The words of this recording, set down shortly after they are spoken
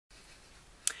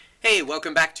Hey,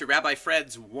 welcome back to Rabbi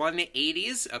Fred's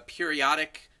 180s, a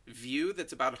periodic view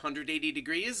that's about 180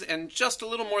 degrees and just a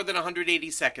little more than 180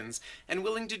 seconds, and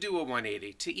willing to do a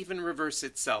 180, to even reverse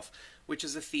itself, which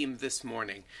is a theme this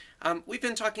morning. We've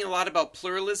been talking a lot about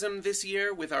pluralism this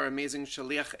year with our amazing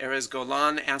Shaliach Erez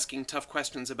Golan asking tough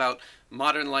questions about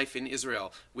modern life in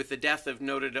Israel, with the death of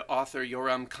noted author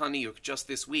Yoram Kaniuk just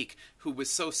this week, who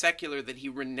was so secular that he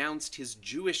renounced his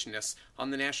Jewishness on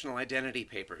the national identity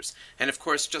papers. And of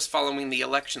course, just following the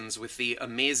elections with the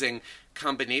amazing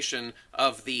combination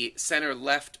of the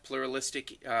center-left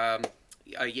pluralistic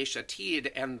Yesh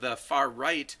Atid and the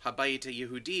far-right Habayit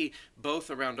Yehudi, both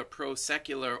around a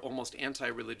pro-secular, almost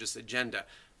anti-religious agenda.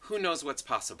 Who knows what's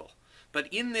possible? But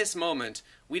in this moment,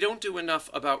 we don't do enough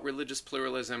about religious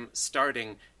pluralism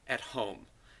starting at home.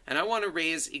 And I want to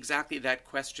raise exactly that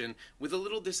question with a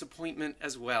little disappointment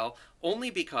as well,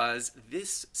 only because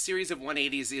this series of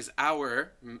 180s is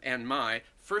our, and my,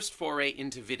 first foray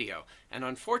into video. And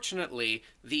unfortunately,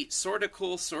 the sorta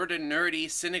cool, sorta nerdy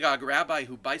synagogue rabbi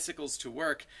who bicycles to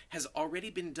work has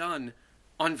already been done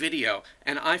on video.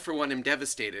 And I, for one, am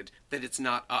devastated that it's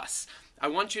not us. I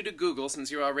want you to Google,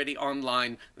 since you're already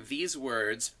online, these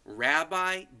words,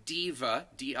 Rabbi Diva,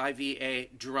 D-I-V-A,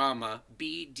 Drama,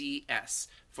 B-D-S,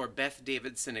 for Beth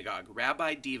David Synagogue,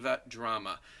 Rabbi Diva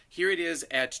Drama. Here it is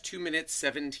at 2 minutes,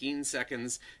 17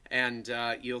 seconds, and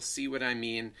you'll see what I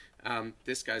mean.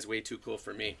 This guy's way too cool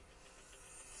for me.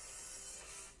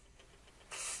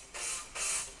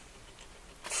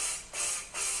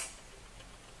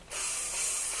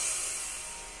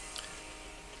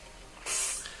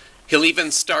 He'll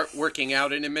even start working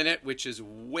out in a minute, which is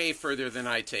way further than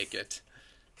I take it.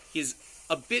 He's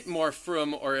a bit more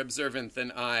frum or observant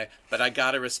than I, but I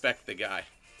gotta respect the guy.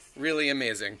 Really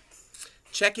amazing.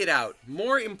 Check it out.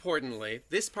 More importantly,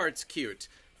 this part's cute,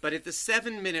 but at the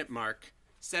 7-minute mark,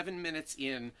 7 minutes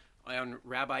in on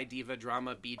Rabbi Diva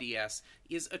Drama BDS,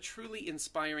 is a truly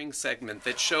inspiring segment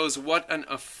that shows what an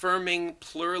affirming,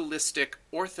 pluralistic,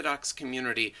 Orthodox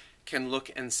community can look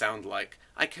and sound like.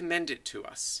 I commend it to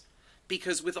us.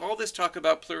 Because with all this talk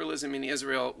about pluralism in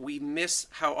Israel, we miss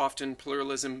how often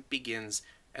pluralism begins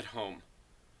at home.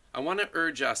 I want to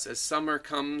urge us, as summer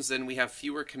comes and we have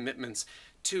fewer commitments,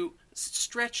 to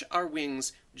stretch our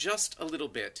wings just a little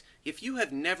bit. If you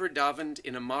have never davened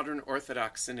in a modern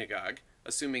Orthodox synagogue,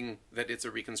 assuming that it's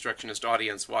a Reconstructionist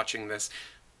audience watching this,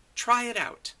 try it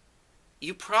out.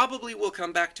 You probably will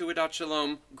come back to Adat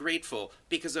Shalom grateful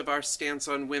because of our stance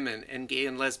on women and gay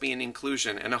and lesbian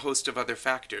inclusion and a host of other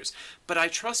factors. But I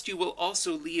trust you will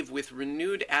also leave with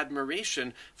renewed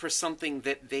admiration for something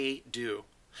that they do.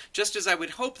 Just as I would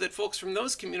hope that folks from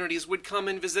those communities would come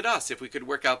and visit us if we could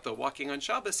work out the walking on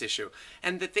Shabbos issue,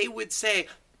 and that they would say,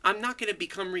 I'm not going to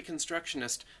become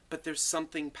Reconstructionist, but there's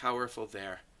something powerful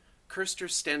there. Kirster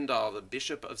Stendahl, the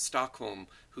Bishop of Stockholm,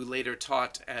 who later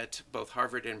taught at both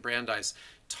Harvard and Brandeis,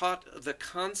 taught the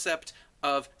concept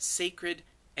of sacred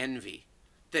envy,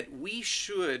 that we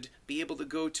should be able to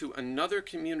go to another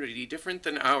community different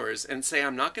than ours and say,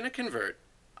 I'm not going to convert,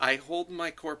 I hold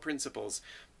my core principles,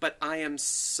 but I am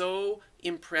so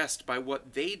impressed by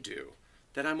what they do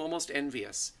that I'm almost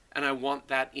envious, and I want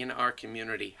that in our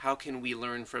community. How can we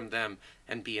learn from them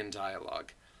and be in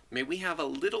dialogue? May we have a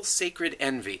little sacred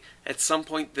envy at some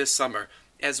point this summer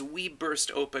as we burst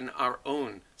open our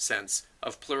own sense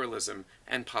of pluralism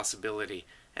and possibility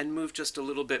and move just a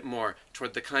little bit more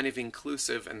toward the kind of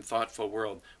inclusive and thoughtful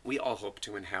world we all hope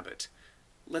to inhabit.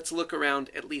 Let's look around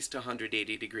at least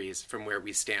 180 degrees from where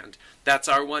we stand. That's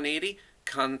our 180.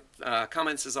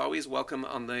 Comments, as always, welcome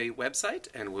on the website,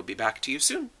 and we'll be back to you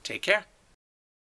soon. Take care.